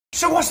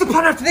So what's the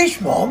plan after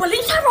this, Mum? We'll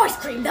eat our ice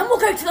cream, then we'll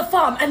go to the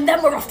farm, and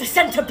then we're off to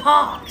Centre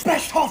Park.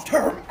 Best half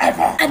term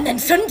ever. And then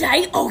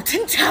Sunday,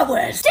 Alton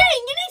Towers. Dean,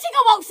 you need to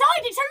go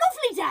outside. It's a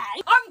lovely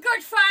day. I'm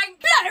good, Frank.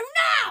 Blow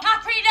now.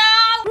 Happy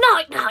now.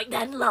 Night-night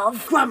then,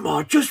 love.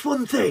 Grandma, just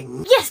one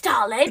thing. Yes,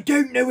 darling. I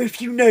don't know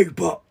if you know,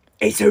 but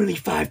it's only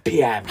 5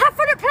 p.m. Have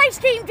fun at play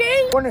scheme,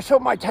 Dean. Want to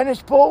sort my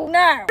tennis ball?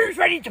 No. Who's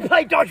ready to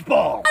play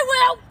dodgeball? I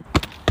will.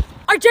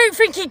 I don't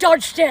think he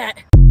dodged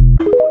it.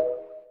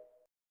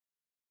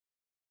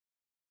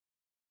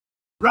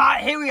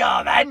 Right, here we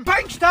are then.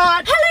 Thanks,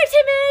 Dad. Hello,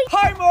 Timmy.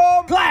 Hi,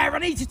 Mum. Claire, I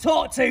need to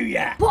talk to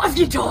you. What have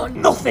you done?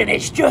 Nothing,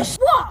 it's just...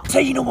 What?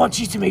 Tina wants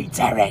you to meet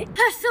Derek.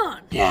 Her son?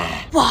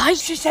 Yeah. Why?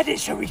 She said it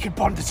so we could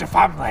bond as a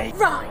family.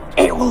 Right.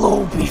 It will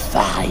all be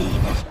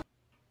fine.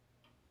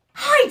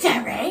 Hi,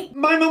 Derek.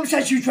 My mum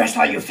says you dress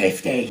like you're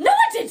 50. No,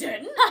 I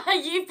didn't.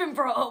 You've been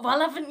brought up well,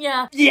 haven't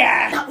you?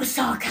 Yeah. That was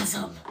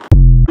sarcasm.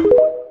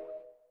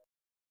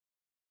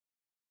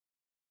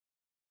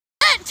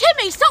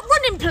 Timmy, stop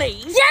running,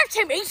 please. Yeah,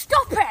 Timmy,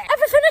 stop it.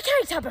 Everything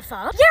okay,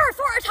 Tabitha? Yeah, I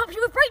thought I'd help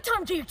you with break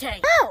time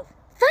duty. Oh,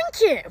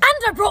 thank you.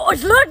 And I brought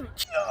us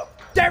lunch.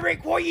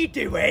 Derek, what are you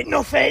doing?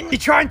 Nothing. You're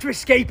trying to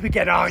escape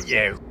again, aren't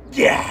you?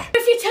 Yeah.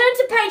 If you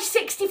turn to page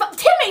 65...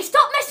 Timmy,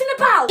 stop messing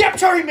about. Yep,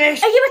 sorry,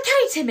 miss. Are you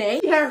okay,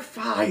 Timmy? Yeah,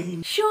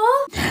 fine.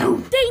 Sure? No.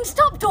 Dean,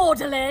 stop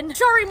dawdling.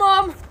 Sorry,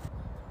 Mum.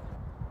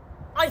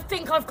 I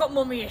think I've got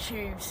mummy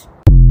issues.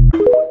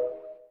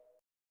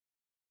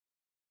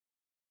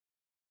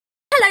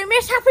 Hello,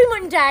 miss. Happy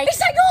Monday. Is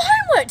that your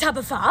homework,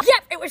 Tabitha?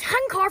 Yep, it was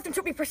hand-carved and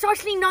took me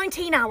precisely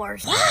 19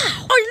 hours. Wow.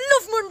 I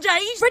love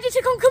Mondays. Ready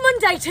to conquer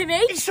Monday, Timmy?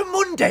 It's a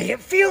Monday. It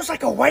feels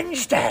like a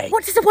Wednesday.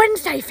 What does a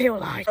Wednesday feel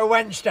like? A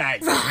Wednesday.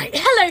 Right.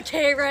 Hello,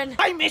 Kieran.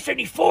 I miss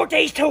only 4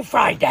 days till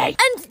Friday.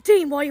 And,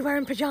 Dean, why are you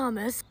wearing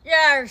pyjamas?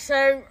 Yeah,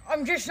 so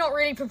I'm just not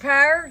really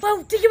prepared.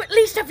 Well, do you at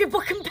least have your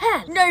book and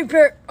pen? No,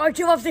 but I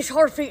do have this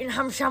half-eaten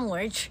ham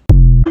sandwich.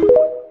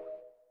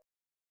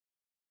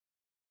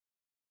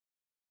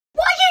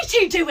 What are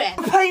you two doing?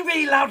 We're playing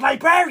really loud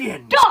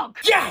librarian. Dog!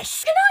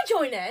 Yes! Can I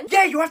join in?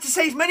 Yeah, you have to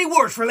say as many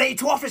words related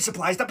to office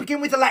supplies that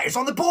begin with the letters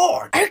on the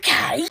board.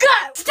 Okay.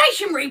 Go!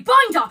 Stationery,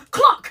 binder,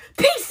 clock,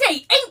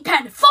 PC, ink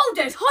pen,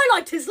 folders,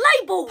 highlighters,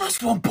 labels.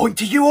 That's 1 point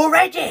to you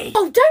already.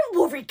 Oh, don't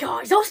worry,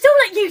 guys. I'll still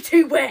let you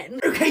two win.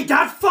 Okay,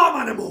 Dad, farm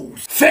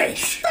animals.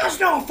 Fish. That's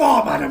not a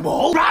farm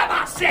animal. Right,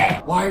 that's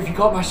it. Why have you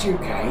got my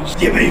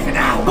suitcase? You're moving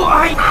out. But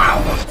I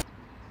am.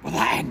 Well,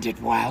 that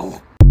ended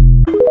well.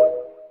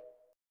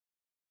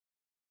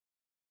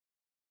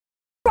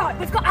 Right,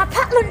 we've got our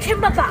packed lunch in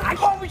my bag.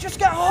 Can't we just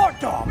get a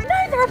hot dog?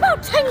 No, they're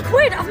about 10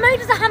 quid. I've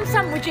made us a ham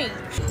sandwich each.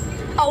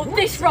 Oh,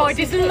 this ride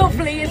is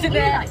lovely, isn't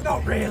it?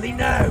 Not really,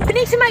 no. We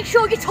need to make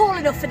sure you're tall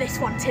enough for this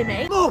one,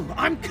 Timmy. Mum,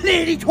 I'm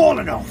clearly tall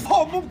enough.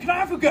 Oh, Mum, can I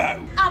have a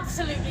go?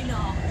 Absolutely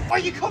not. Are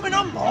you coming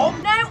on,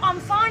 Mum? No, I'm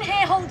fine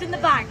here holding the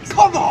bags.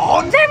 Come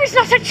on. There is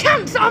not a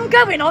chance I'm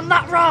going on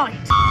that ride.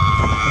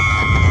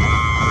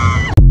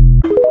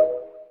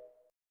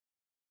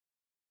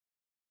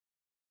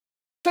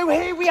 So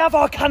here we have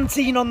our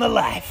canteen on the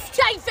left.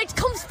 David,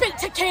 come speak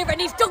to Kieran.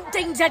 He's dunked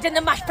Dean's head in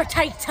the mashed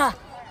potato.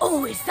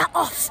 Oh, is that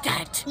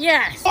Ofsted?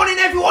 Yes. Morning,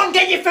 everyone.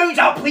 Get your phones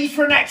out, please,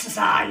 for an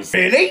exercise.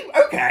 Really?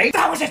 Okay.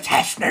 That was a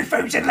test. No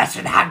phones in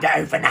lesson. Hand it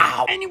over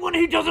now. Anyone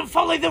who doesn't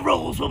follow the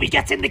rules will be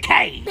getting the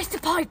cane.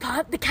 Mr.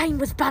 Piper, the cane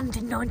was banned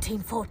in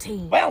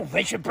 1914. Well,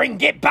 they should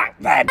bring it back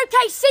then.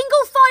 Okay,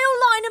 single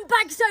file line and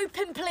bags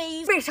open,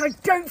 please. Rich, I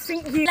don't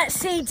think you... Let's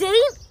see, Dean.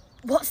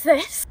 What's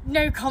this?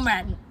 No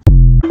comment.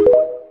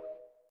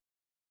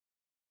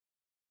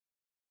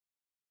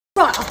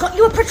 Right, I've got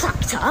you a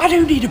protractor. I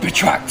don't need a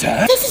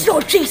protractor. This is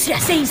your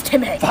GCSEs,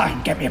 Timmy.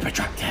 Fine, get me a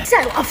protractor. So,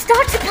 I've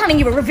started planning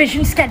you a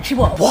revision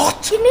schedule.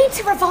 What? You need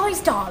to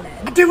revise, darling.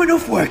 I do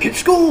enough work at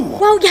school.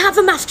 Well, you have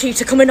a maths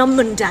tutor coming on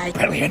Monday.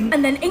 Brilliant.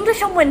 And then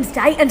English on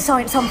Wednesday and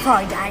science on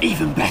Friday.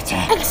 Even better.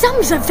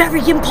 Exams are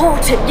very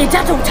important. Your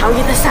dad will tell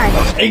you the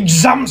same.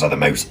 Exams are the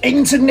most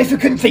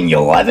insignificant thing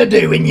you'll ever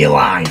do in your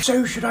life.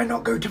 So should I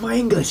not go to my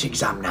English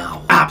exam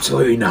now?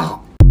 Absolutely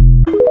not.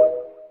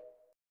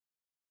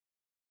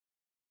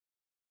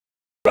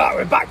 Right,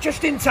 we're back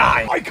just in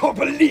time. I can't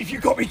believe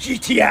you got me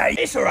GTA.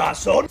 It's alright,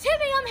 son.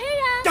 Timmy, I'm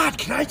here. Dad,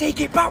 can I take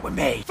it back with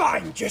me?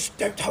 Fine, just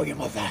don't tell your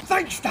mother.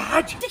 Thanks,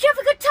 Dad. Did you have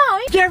a good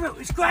time? Yeah, it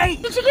was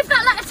great. Did you give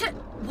that letter to...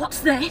 What's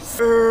this?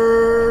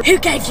 Who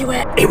gave you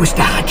it? It was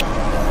Dad.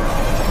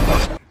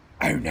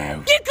 Oh,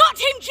 no. You got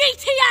him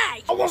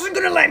GTA! I wasn't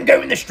going to let him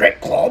go in the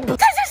strip club. There's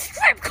a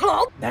strip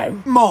club?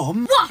 No.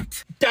 Mom.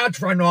 What? Dad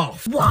ran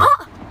off.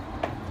 What?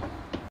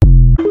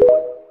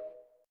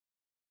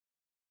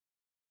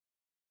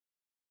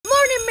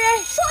 Morning,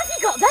 miss. What have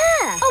you got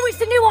there? Oh, it's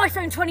the new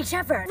iPhone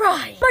 27.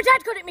 Right. My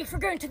dad got it me for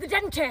going to the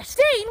dentist.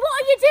 Dean,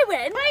 what are you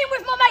doing? Playing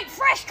with my mate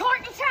Fresh,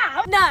 can't you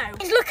tell? No,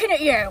 he's looking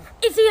at you.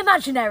 Is he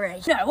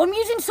imaginary? No, I'm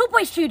using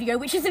Subway Studio,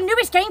 which is the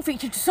newest game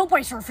feature to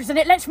Subway surfers, and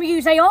it lets me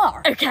use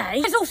AR.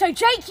 Okay. There's also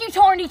Jake, You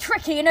Tiny,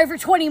 Tricky, and over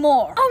 20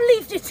 more. I'll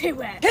leave you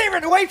to it.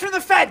 Kieran, away from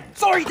the fence.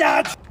 Sorry,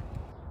 Dad.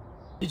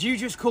 Did you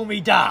just call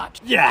me Dad?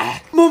 Yeah.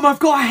 Mum, I've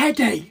got a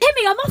headache.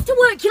 Timmy, I'm off to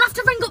work. You'll have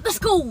to ring up the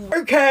school.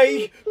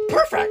 Okay.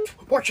 Perfect.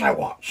 What shall I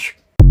watch?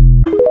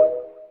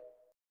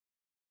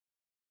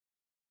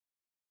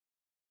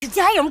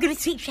 Today I'm going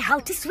to teach you how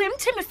to swim,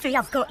 Timothy.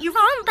 I've got your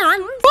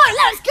armband. Right,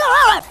 let's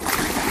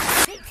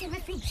go! Hey,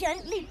 Timothy,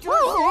 gently do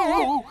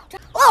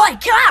it. Oh, I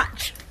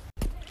catch!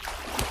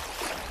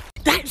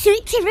 That's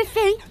it,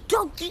 Timothy.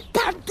 Doggy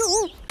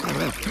paddle.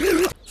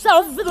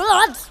 So for the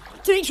lads,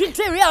 teaching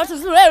Timmy how to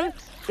swim.